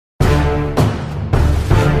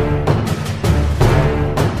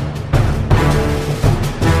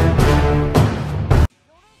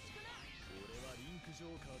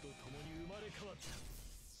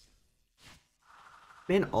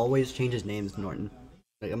Man always changes names, Norton.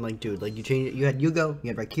 Like I'm like, dude, like you had Yugo, you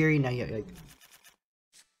had Valkyrie, now you have like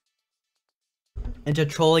into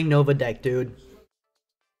trolling Nova deck, dude.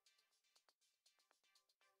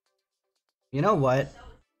 You know what?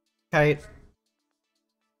 Kite.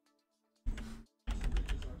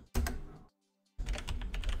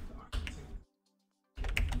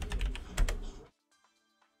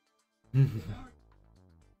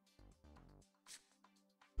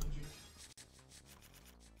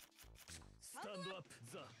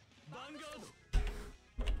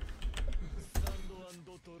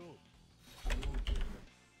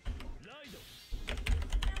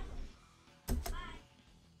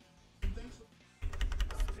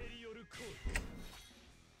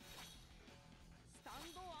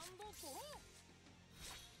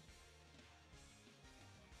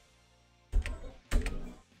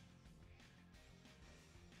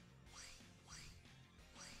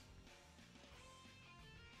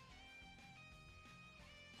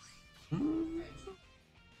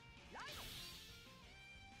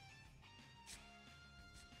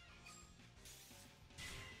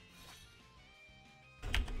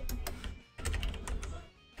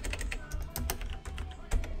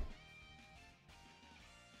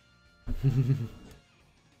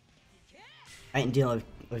 I ain't dealing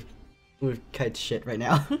with Kite's shit right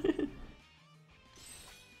now.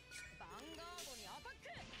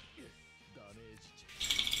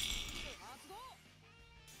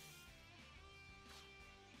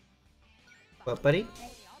 What, buddy?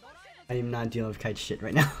 I am not dealing with Kite's shit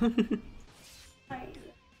right now.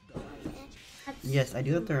 Yes, I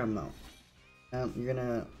do have the remote. You're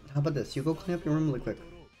gonna... How about this? You go clean up your room really quick.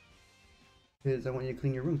 Because I want you to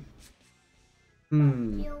clean your room.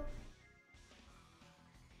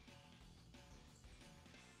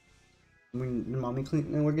 When mommy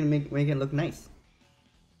clean, and we're gonna make it look nice.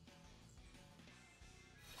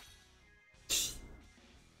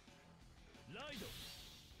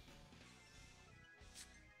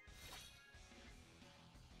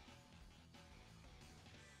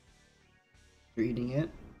 You're eating it?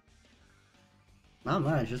 Not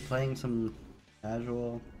much, just playing some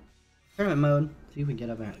casual tournament mode. See if we can get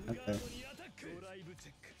up there.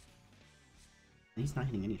 He's not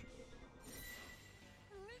hitting any.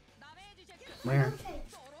 Where?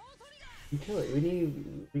 You kill it.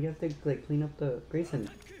 We have to like clean up the Grayson.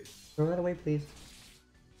 Throw that away, please.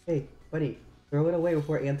 Hey, buddy, throw it away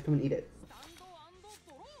before ants come and eat it.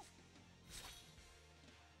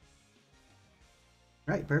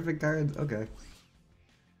 Right, perfect cards. Okay.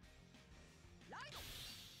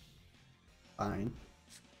 Fine.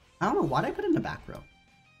 I don't know why did I put it in the back row.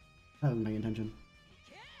 I wasn't paying attention.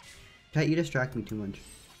 Cat, you distract me too much.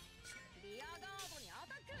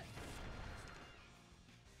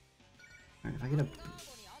 Alright, if I get a...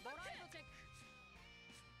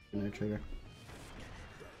 Another trigger.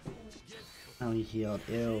 Oh, he healed.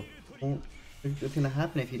 Ew. Well, what's gonna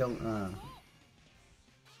happen if you don't,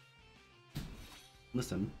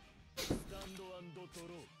 listen.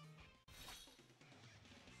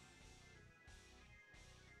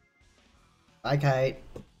 Bye, Kite.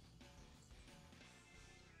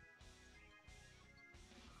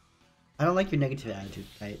 I don't like your negative attitude,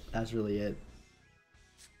 Kite. That's really it.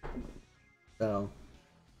 So.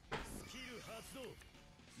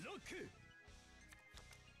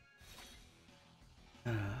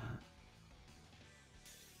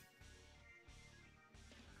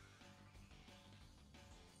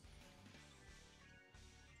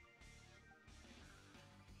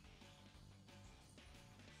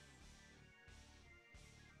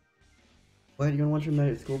 What, you gonna watch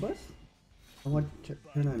your school bus? I want to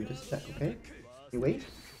turn on just a sec, okay? You wait?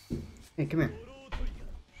 Hey, come here.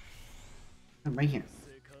 I'm right here.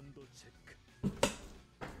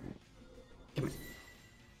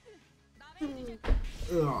 Come here.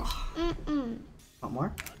 Ugh. Want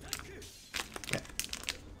more? Okay.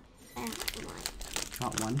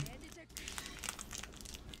 Not one.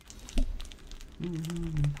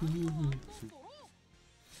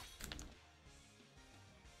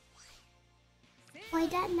 Why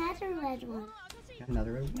that another red one? Got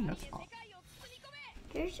another red one? That's all.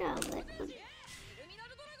 There's a red one.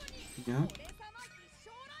 Yeah?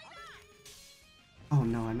 Oh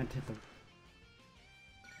no, I meant to hit the...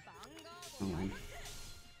 wrong one.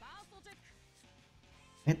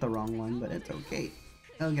 Hit the wrong one, but it's okay.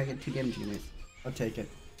 Oh, I get 2 damage units. I'll take it.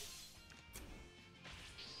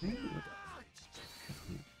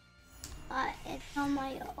 It's on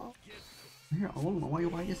my own. Here, oh,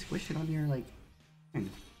 why you squish it on your, like... thing?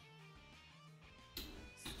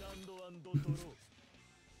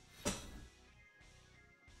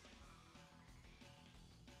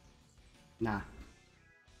 Nah.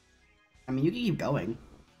 I mean, you can keep going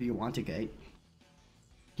if you want to, Kate.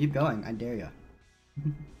 Keep going, I dare you.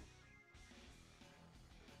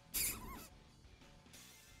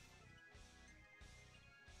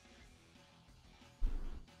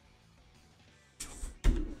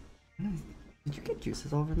 Did you get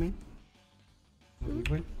juices over me?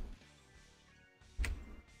 Mm.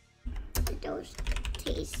 Those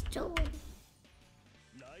taste so.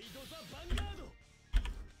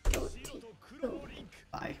 Don't taste so.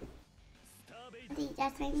 Bye. They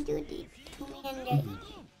just didn't do this to me and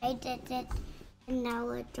I did it and now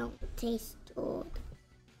it don't taste good.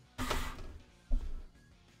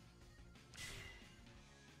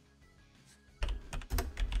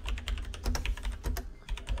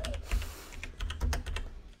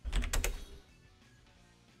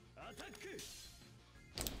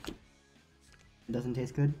 It doesn't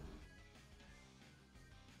taste good?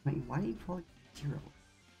 Wait, why do you call it 0?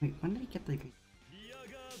 Wait, when did he get the...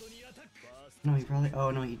 No, he probably...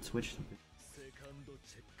 Oh no, he switched something.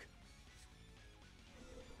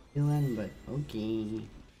 Feeling, but okay.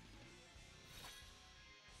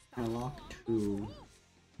 Unlock 2.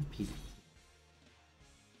 PD.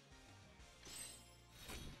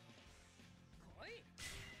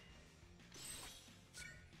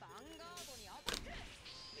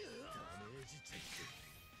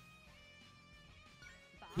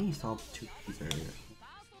 He solved 2 keys earlier.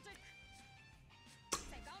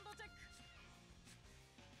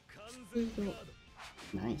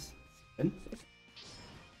 Nice. Good.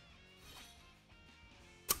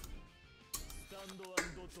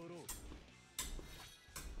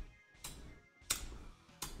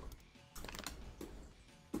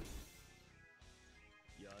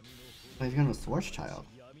 Oh, he's gonna Swords Child.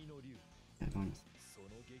 Yeah, going.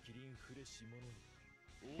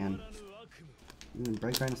 And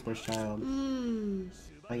break right in Swords Child.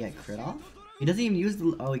 Oh, yeah, crit off? He doesn't even use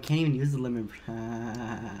the. Oh, he can't even use the limit.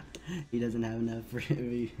 He doesn't have enough for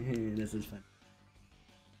me. This is fun.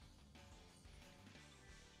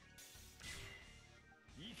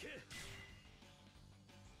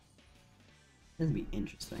 This would be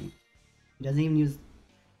interesting. He doesn't even use.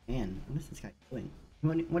 Man, what is this guy doing?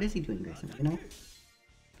 What is he doing, Grayson? You know?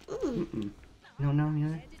 You don't know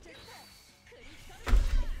either?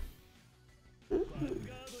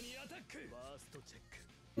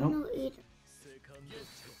 Nope. No, either.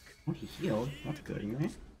 Oh, he healed. That's good,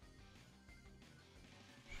 right?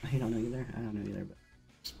 I don't know either. I don't know either, but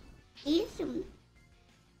He's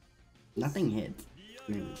nothing hits.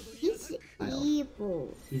 I mean, he's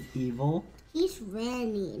evil. he's evil. He's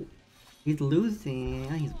running. He's losing.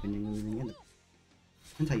 Ah, he's winning, losing.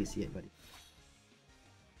 That's how you see it, buddy.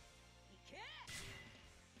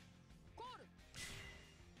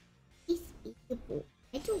 He's evil.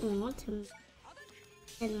 I don't want him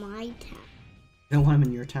in my town. You don't want him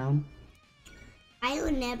in your town? I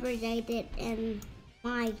would never date it in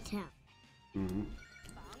my town. Mm-hmm.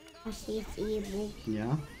 Because he's evil.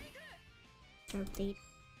 Yeah? Something.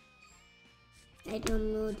 I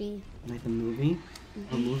don't know the. Like the movie?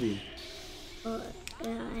 What movie? But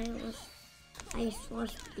I saw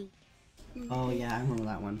the. Oh yeah, I remember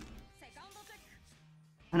that one.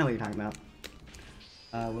 I know what you're talking about.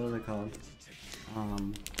 What was it called?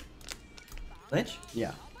 Glitch?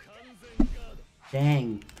 Yeah.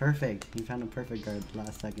 Dang, perfect. He found a perfect guard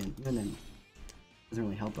last second. Even then, doesn't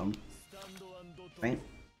really help him. Right?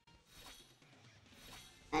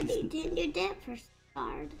 I didn't do that for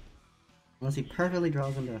start. Unless he perfectly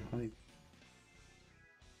draws into...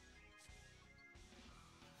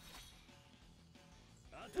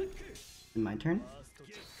 My turn?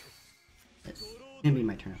 Yes. It's gonna be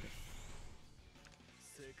my turn after.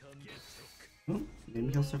 Oh,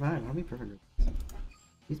 maybe he'll survive. I'll be perfect.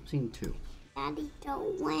 He's seen 2. Daddy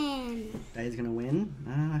don't win. Daddy's gonna win?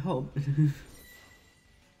 I hope.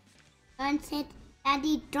 Don't say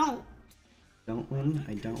Daddy don't. Don't win?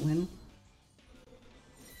 I don't win?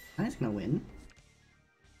 Daddy's gonna win.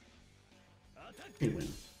 He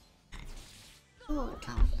wins. Good. Ow,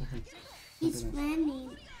 that hurts. He's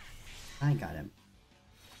winning. I got him.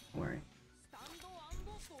 Don't worry.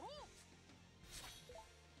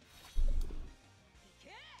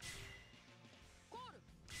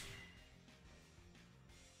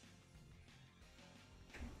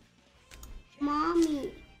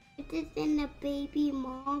 Mommy, it is in the baby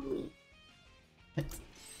mommy.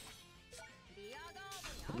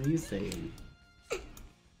 What are you saying?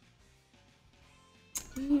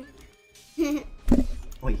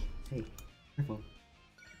 Oi, hey, careful.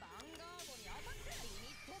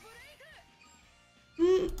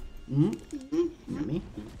 Yummy.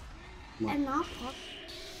 And not pop.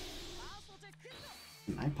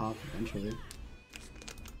 I pop eventually.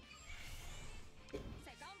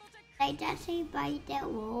 I just say bite that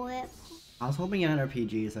roll it. I was hoping it had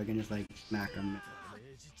RPG so I can just like smack him.